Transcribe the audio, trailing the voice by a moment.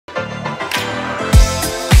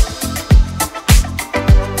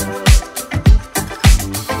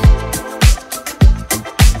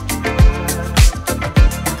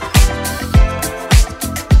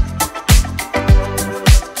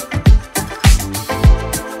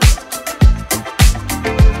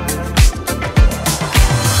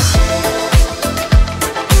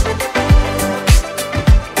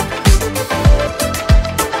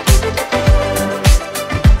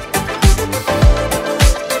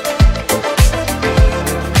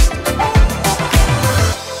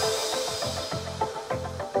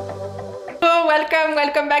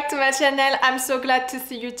back to my channel. I'm so glad to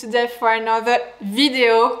see you today for another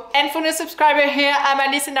video. And for new subscriber here, I'm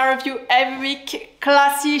Alice and I review every week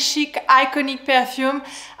classy, chic, iconic perfume.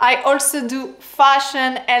 I also do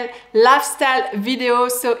fashion and lifestyle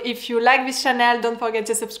videos. So if you like this channel, don't forget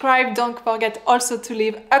to subscribe. Don't forget also to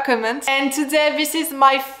leave a comment. And today, this is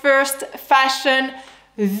my first fashion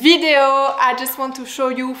video. I just want to show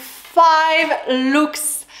you 5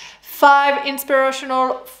 looks, 5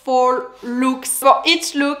 inspirational fall looks. For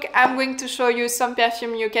each look, I'm going to show you some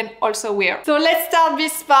perfume you can also wear. So let's start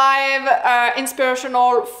this 5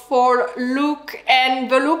 inspirational fall look. And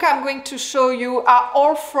the look I'm going to show you are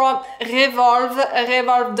all from Revolve,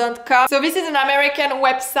 revolve.com. So this is an American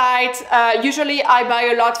website. Usually I buy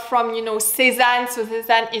a lot from, Cézanne. So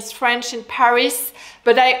Cézanne is French in Paris.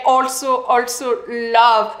 But I also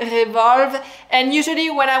love Revolve. And usually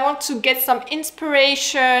when I want to get some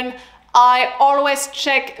inspiration, I always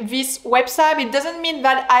check this website. It doesn't mean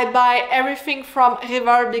that I buy everything from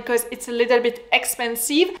Revolve because it's a little bit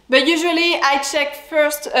expensive. But usually I check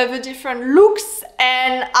first the different looks,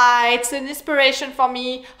 and it's an inspiration for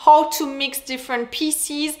me how to mix different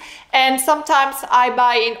pieces. And sometimes I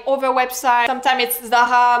buy in other websites. Sometimes it's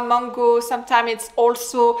Zara, Mango. Sometimes it's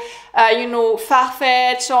also,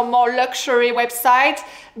 Farfetch or more luxury websites.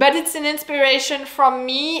 But it's an inspiration from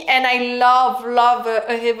me, and I love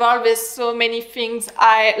Revolve. There's so many things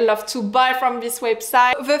I love to buy from this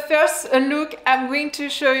website. The first look I'm going to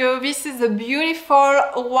show you, this is a beautiful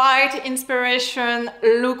white inspiration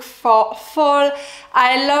look for fall.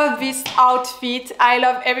 I love this outfit. I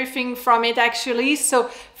love everything from it actually. So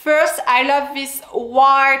first, I love this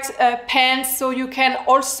white pants, so you can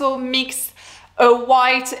also mix a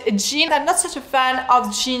white jean. I'm not such a fan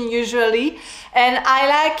of jean usually, and I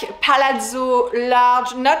like palazzo,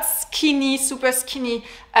 large, not skinny, super skinny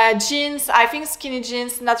jeans. I think skinny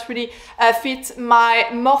jeans not really fit my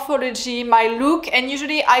morphology, my look, and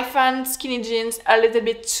usually I find skinny jeans a little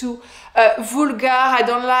bit too vulgar. I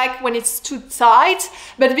don't like when it's too tight,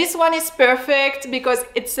 but this one is perfect because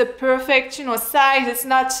it's a perfect, size. It's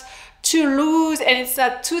not too loose and it's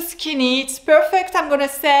not too skinny. It's perfect, I'm gonna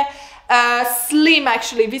say, slim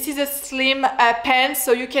actually. This is a slim pants,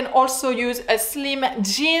 so you can also use a slim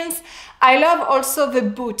jeans. I love also the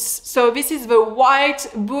boots. So this is the white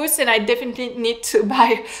boots, and I definitely need to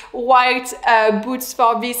buy white boots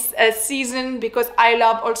for this season because I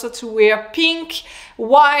love also to wear pink,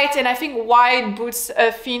 white, and I think white boots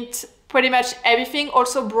fit pretty much everything.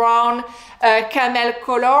 Also brown, camel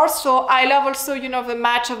color. So I love also, the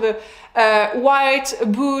match of the white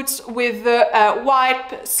boots with the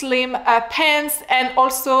white slim pants, and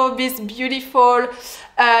also this beautiful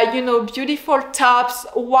beautiful tops,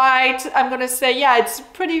 white. I'm gonna say, yeah, it's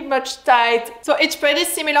pretty much tight. So it's pretty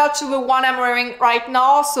similar to the one I'm wearing right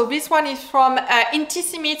now. So this one is from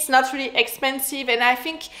Intissimi. It's not really expensive, and I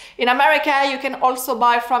think in America you can also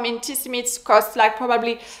buy from Intissimi. It's cost like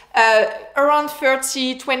probably around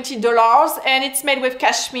 $20, and it's made with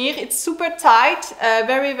cashmere. It's super tight,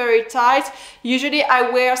 very tight. Usually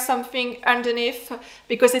I wear something underneath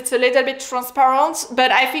because it's a little bit transparent,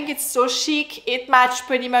 but I think it's so chic. It matches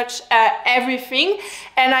pretty much everything,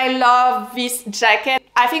 and I love this jacket.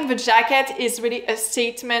 I think the jacket is really a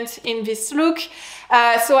statement in this look.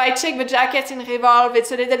 So I checked the jacket in Revolve.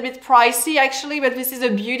 It's a little bit pricey actually, but this is a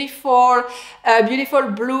beautiful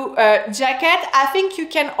blue jacket. I think you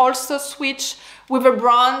can also switch with a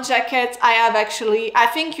brown jacket I have actually. I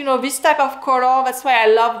think, this type of color, that's why I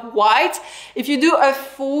love white. If you do a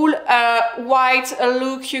full white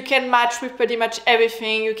look, you can match with pretty much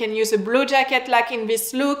everything. You can use a blue jacket like in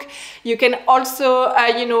this look. You can also,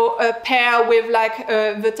 pair with like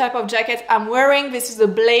the type of jacket I'm wearing. This is a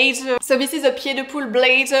blazer. So this is a pied de poule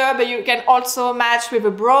blazer, but you can also match with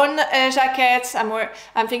a brown jacket.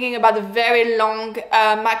 I'm thinking about a very long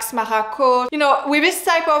Max Mara coat. With this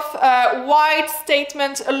type of white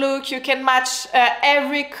statement look, you can match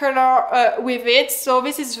every color with it. So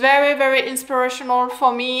this is very inspirational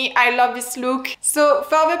for me. I love this look. So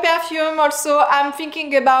for the perfume also, I'm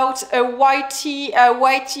thinking about a whitey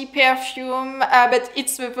perfume, but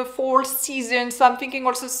it's with the fall season. So I'm thinking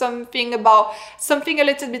also something a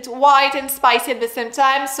little bit white and spicy at the same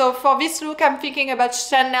time. So for this look, I'm thinking about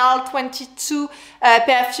Chanel 22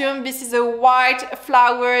 perfume. This is a white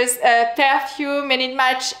flowers perfume, and it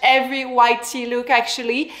matches every whitey look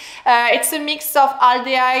actually. It's a mix of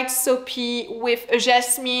aldehyde, soapy with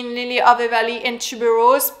jasmine, lily of the valley, and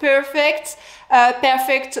tuberose. Perfect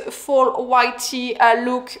perfect fall whitey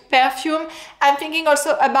look perfume. I'm thinking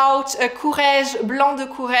also about Courage, Blanc de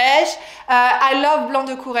Courage. I love Blanc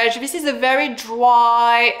de Courage. This is a very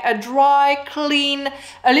dry, clean,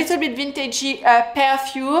 a little bit vintagey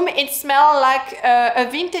perfume. It smells like a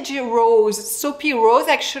vintagey rose, soapy rose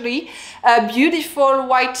actually. A beautiful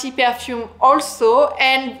whitey perfume also,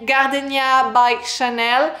 and Gardenia by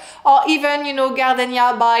Chanel, or even, you know,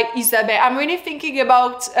 Gardenia by Isabel. I'm really thinking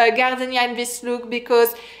about Gardenia in this look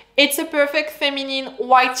because it's a perfect feminine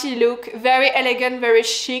whitey look, very elegant, very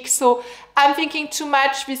chic. So I'm thinking to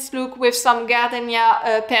match this look with some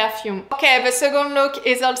Gardenia perfume. Okay, the second look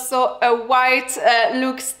is also a white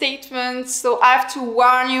look statement. So I have to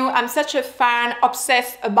warn you, I'm such a fan,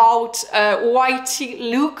 obsessed about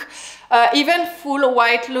whitey look. Even full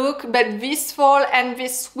white look, but this fall and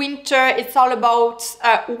this winter it's all about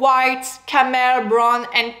white, camel, brown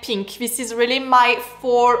and pink. This is really my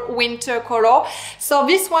fall winter color. So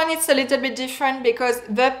this one is a little bit different because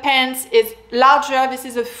the pants is larger. This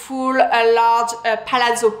is a full large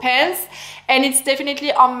palazzo pants, and it's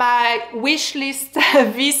definitely on my wish list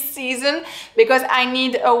this season because I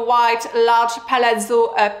need a white large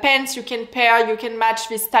palazzo pants. You can pair, you can match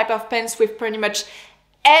this type of pants with pretty much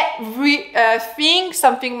everything,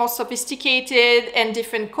 something more sophisticated and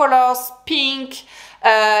different colors, pink,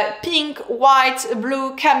 white,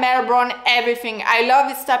 blue, camel, brown, everything. I love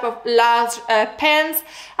this type of large pants.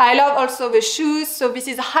 I love also the shoes. So this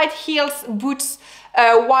is high heels boots,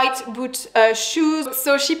 white boot shoes.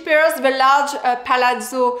 So she pairs the large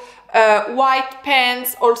palazzo white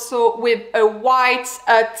pants also with a white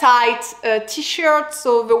tight t-shirt,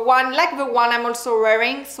 so the one like the one I'm also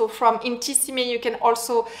wearing. So from Intissime you can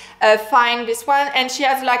also find this one, and she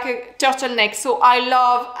has like a turtleneck. So I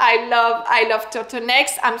love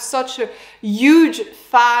turtlenecks. I'm such a huge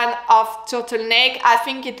fan of turtleneck. I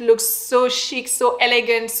think it looks so chic, so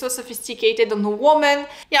elegant, so sophisticated on a woman.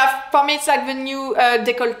 Yeah, for me it's like the new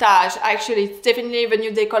décolletage. Actually, it's definitely the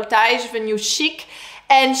new décolletage, the new chic.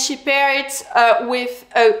 And she paired it with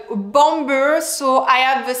a bomber. So I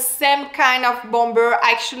have the same kind of bomber.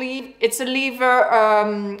 Actually, it's a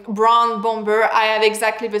leather brown bomber. I have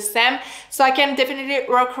exactly the same. So I can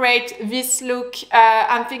definitely recreate this look.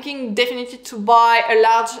 I'm thinking definitely to buy a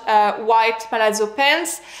large white palazzo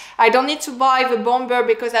pants. I don't need to buy the bomber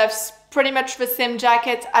because I have pretty much the same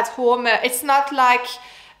jacket at home. It's not like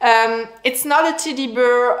it's not a teddy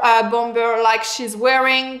bear bomber like she's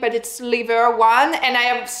wearing, but it's leather one, and I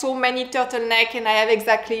have so many turtleneck and I have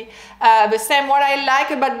exactly the same. What I like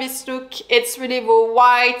about this look, it's really the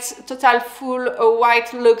white, total full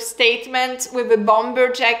white look statement with the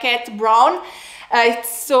bomber jacket brown. It's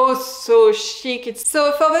so chic.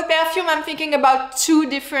 So for the perfume, I'm thinking about two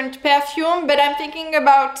different perfume, but I'm thinking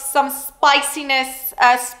about some spiciness,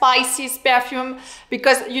 spices perfume,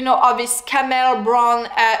 because you know, of this camel brown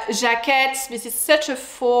jacket. This is such a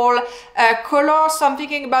fall color. So I'm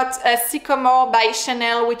thinking about Sycamore by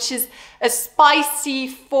Chanel, which is a spicy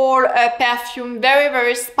fall perfume,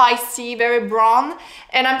 very spicy, very brown.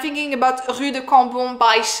 And I'm thinking about Rue de Cambon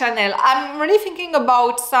by Chanel. I'm really thinking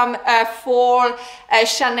about some fall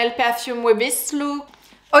Chanel perfume with this look.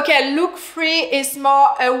 Okay, look 3 is more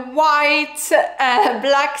a white,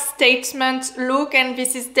 black statement look, and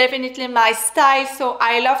this is definitely my style. So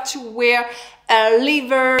I love to wear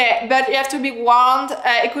leather, but you have to be warned,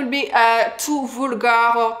 it could be too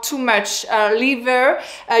vulgar or too much leather.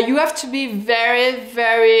 You have to be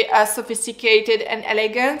very sophisticated and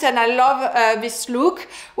elegant, and I love this look.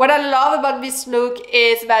 What I love about this look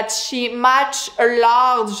is that she matched a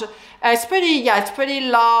large, it's pretty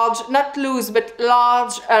large, not loose, but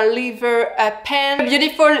large leather pant,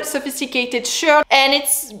 beautiful sophisticated shirt, and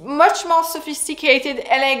it's much more sophisticated,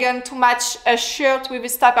 elegant to match a shirt with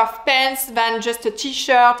this type of pants than just a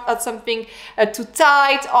t-shirt or something too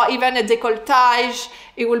tight, or even a décolletage.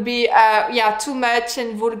 It will be too much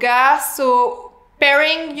and vulgar. So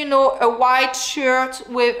pairing, you know, a white shirt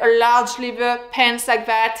with a large leather pants like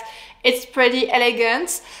that, it's pretty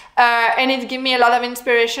elegant. And it gave me a lot of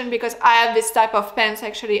inspiration because I have this type of pants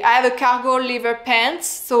actually. I have a cargo leather pants,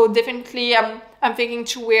 so definitely I'm thinking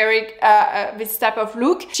to wearing this type of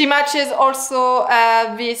look. She matches also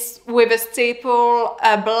this with a staple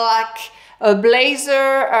black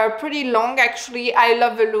blazer, pretty long actually. I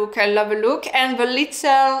love the look, and the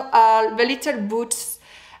little boots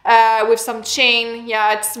with some chain.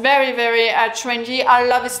 Yeah, it's very, very trendy. I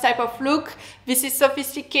love this type of look. This is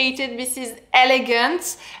sophisticated, this is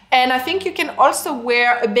elegant, and I think you can also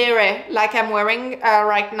wear a beret like I'm wearing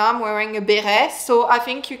right now. I'm wearing a beret, so I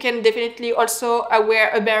think you can definitely also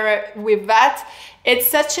wear a beret with that. It's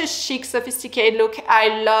such a chic, sophisticated look.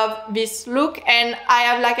 I love this look, and I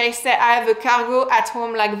have, like I said, I have a cargo at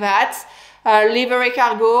home like that. Livery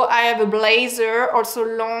cargo. I have a blazer, also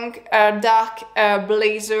long, dark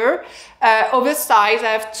blazer, oversized.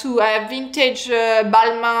 I have two. I have vintage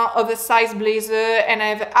Balmain oversized blazer, and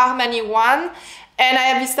I have Armani one. And I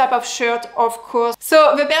have this type of shirt, of course.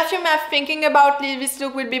 So the perfume I'm thinking about this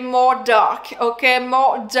look will be more dark, okay?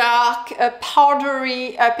 More dark,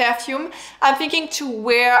 powdery perfume. I'm thinking to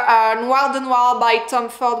wear Noir de Noir by Tom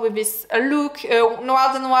Ford with this look.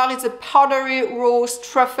 Noir de Noir is a powdery rose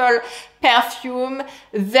truffle perfume,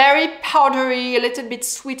 very powdery, a little bit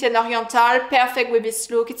sweet and oriental, perfect with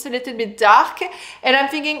this look. It's a little bit dark. And I'm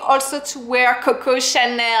thinking also to wear Coco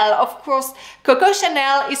Chanel. Of course, Coco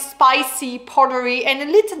Chanel is spicy, powdery, and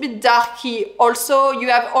a little bit darky. Also, you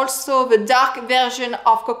have also the dark version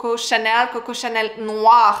of Coco Chanel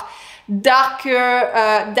Noir.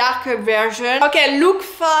 Darker version. Okay, look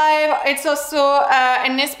 5. It's also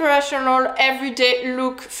an inspirational everyday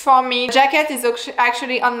look for me. Jacket is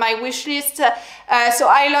actually on my wish list. So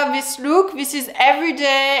I love this look. This is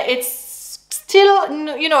everyday. It's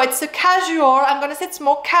still, you know, it's a casual. I'm gonna say it's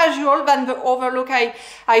more casual than the other look I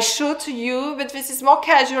showed to you, but this is more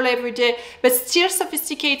casual everyday, but still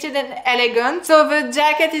sophisticated and elegant. So the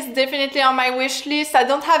jacket is definitely on my wish list. I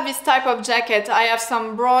don't have this type of jacket. I have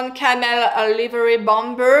some brown Camel livery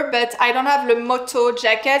bomber, but I don't have the Moto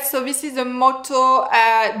jacket. So this is a Moto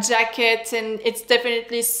jacket, and it's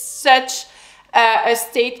definitely such a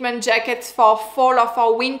statement jacket for fall or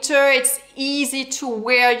for winter. It's easy to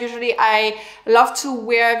wear. Usually I love to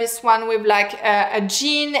wear this one with like a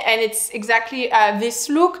jean, and it's exactly this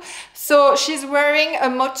look. So she's wearing a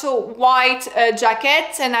Moto white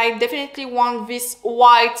jacket, and I definitely want this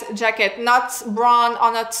white jacket, not brown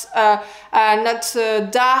or not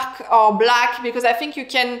dark or black, because I think you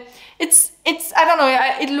can, it's I don't know,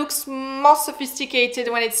 it looks more sophisticated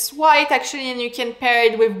when it's white actually, and you can pair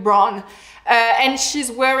it with brown. And she's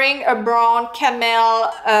wearing a brown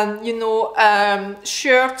Camel,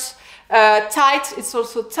 shirt, tight. It's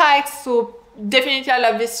also tight, so definitely I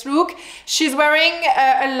love this look. She's wearing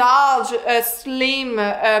a large, slim,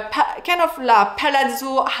 kind of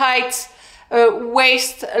palazzo height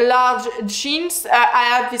waist, large jeans. I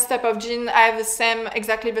have this type of jean. I have the same,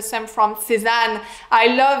 exactly the same from Cézanne. I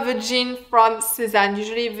love the jean from Cézanne.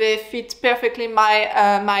 Usually they fit perfectly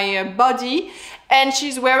my body. And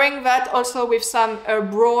she's wearing that also with some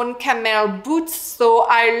brown Camel boots. So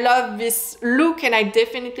I love this look, and I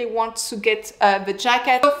definitely want to get the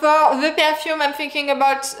jacket. So for the perfume, I'm thinking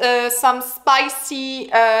about some spicy,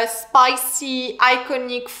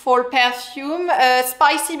 iconic fall perfume.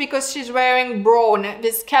 Spicy because she's wearing brown,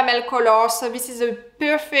 this camel color. So this is a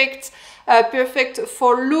perfect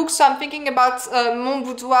fall look. So I'm thinking about Mon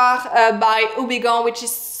Boudoir by Houbigant, which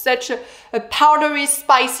is such a powdery,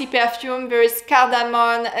 spicy perfume. There is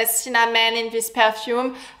cardamom, cinnamon in this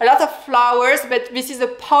perfume, a lot of flowers, but this is a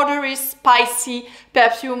powdery, spicy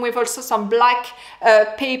perfume with also some black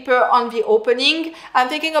paper on the opening. I'm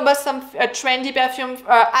thinking about some trendy perfume,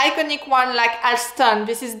 iconic one like Alston.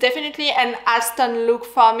 This is definitely an Alston look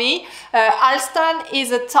for me. Alston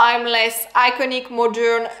is a timeless, iconic,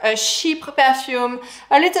 modern, Chypre perfume,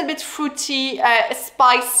 a little bit fruity,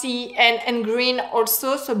 spicy, and green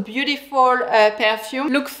also, so beautiful perfume.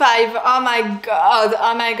 Look 5, oh my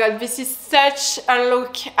god, this is such a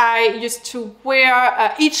look I used to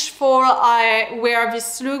wear. Each fall I wear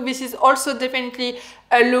this look. This is also definitely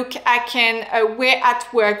a look I can wear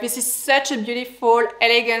at work. This is such a beautiful,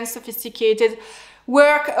 elegant, sophisticated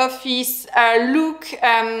work office look.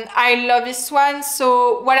 I love this one.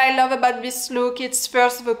 So what I love about this look, it's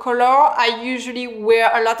first the color. I usually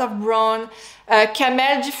wear a lot of brown,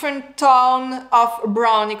 Camel, different tone of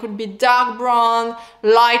brown. It could be dark brown,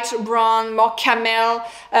 light brown, more Camel.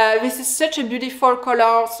 This is such a beautiful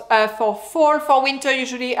color for fall. For winter,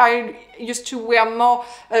 usually I used to wear more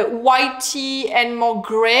whitey and more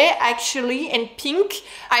gray actually, and pink.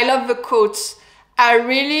 I love the coats. I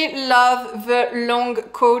really love the long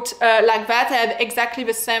coat like that. I have exactly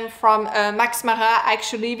the same from Max Mara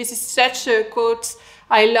actually. This is such a coat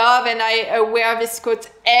I love, and I wear this coat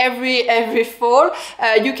every fall.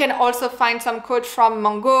 You can also find some coat from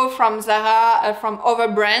Mango, from Zara, from other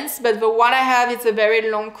brands, but the one I have is a very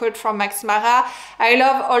long coat from Max Mara. I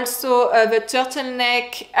love also the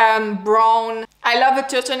turtleneck brown I love a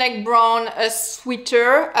turtleneck brown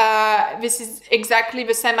sweater. This is exactly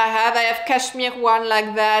the same I have. I have cashmere one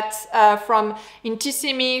like that from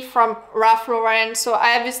Intissimi, from Ralph Lauren. So I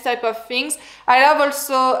have this type of things. I love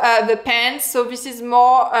also the pants. So this is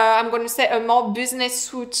more, I'm going to say a more business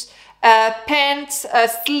suit pants,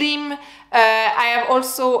 slim. I have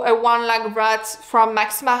also a one like that from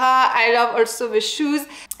Max Mara. I love also the shoes.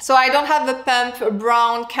 So I don't have the pump, a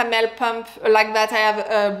brown camel pump like that. I have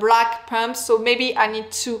a black pump. So maybe I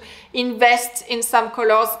need to invest in some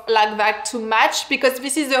colors like that to match, because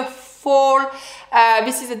this is a fall,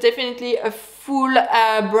 this is definitely a full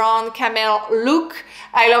brown camel look.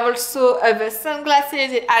 I love also the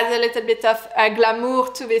sunglasses. It adds a little bit of glamour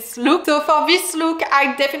to this look. So for this look,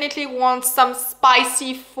 I definitely want some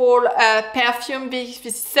spicy fall perfume. This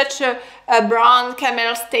is such a brown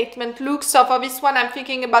camel statement look. So for this one, I'm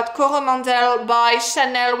thinking about Coromandel by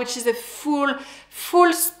Chanel, which is a full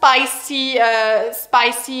spicy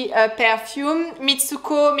perfume.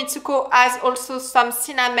 Mitsuko has also some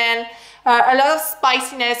cinnamon, a lot of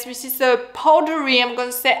spiciness. This is a powdery, I'm going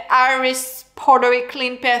to say iris powdery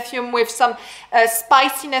clean perfume with some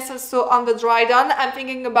spiciness also on the dry down. I'm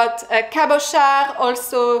thinking about Cabochard,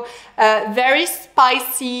 also very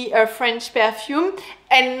spicy French perfume.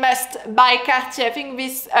 And Must by Cartier. I think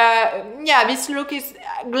this, this look is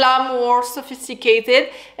glamour, sophisticated,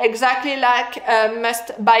 exactly like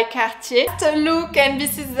Must by Cartier. Look, and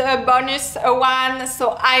this is a bonus one.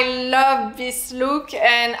 So I love this look,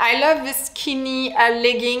 and I love the skinny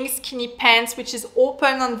leggings, skinny pants, which is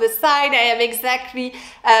open on the side. I have exactly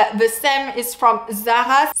the same, is from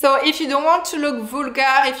Zara. So if you don't want to look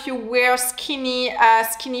vulgar, if you wear skinny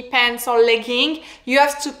pants or legging, you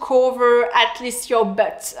have to cover at least your butt.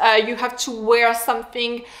 You have to wear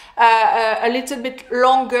something a little bit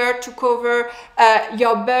longer to cover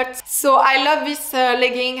your butt. So I love this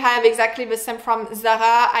legging. I have exactly the same from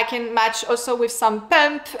Zara. I can match also with some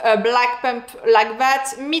pump, black pump like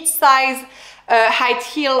that, mid-size, high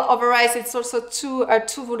heel, oversized. It's also too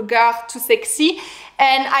vulgar, too sexy.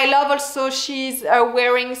 And I love also she's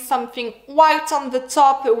wearing something white on the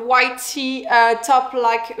top, a white tee top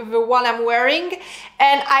like the one I'm wearing.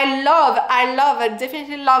 And I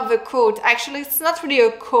definitely love the coat. Actually, it's not really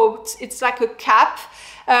a coat, it's like a cap.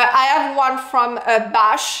 I have one from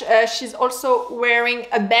Bash. She's also wearing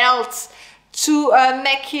a belt to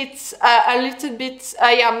make it a little bit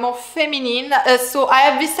more feminine. So I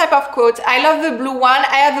have this type of coat. I love the blue one.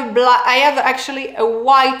 I have actually a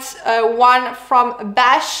white one from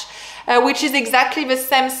Bash, which is exactly the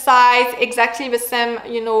same size, exactly the same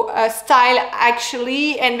style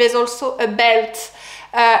actually. And there's also a belt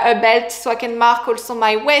so I can mark also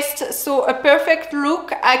my waist. So a perfect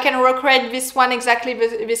look. I can recreate this one, exactly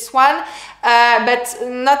this one, but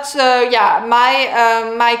not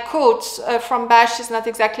my coat from Bash is not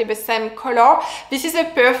exactly the same color. This is a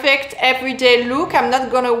perfect everyday look. I'm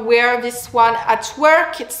not gonna wear this one at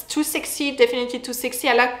work. It's too sexy, definitely too sexy.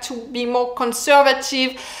 I like to be more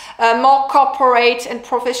conservative, more corporate and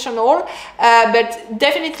professional, but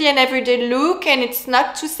definitely an everyday look, and it's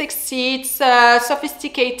not too sexy. It's sophisticated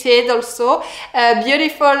also,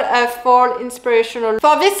 beautiful fall inspirational.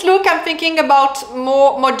 For this look, I'm thinking about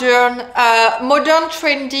more modern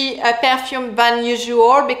trendy perfume than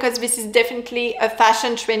usual, because this is definitely a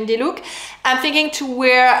fashion trendy look. I'm thinking to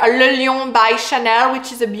wear Le Lion by Chanel,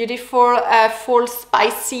 which is a beautiful fall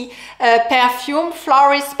spicy perfume,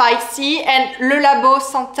 flowery spicy, and Le Labo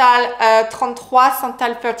Santal 33,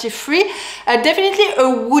 Santal 33. Definitely a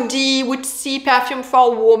woodsy perfume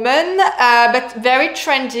for women, but very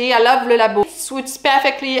trendy. I love Le Labo. It suits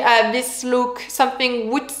perfectly this look, something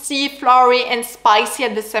woodsy, flowery, and spicy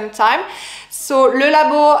at the same time. So Le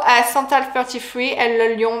Labo Santal 33 and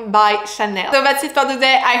Le Lion by Chanel. So that's it for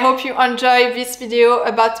today. I hope you enjoyed this video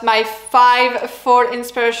about my 5 fall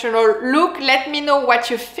inspirational look. Let me know what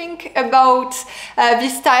you think about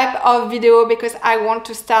this type of video, because I want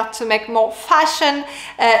to start to make more fashion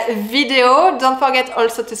video. Don't forget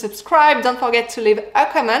also to subscribe. Don't forget to leave a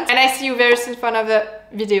comment, and I see you very soon for another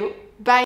video. Bye.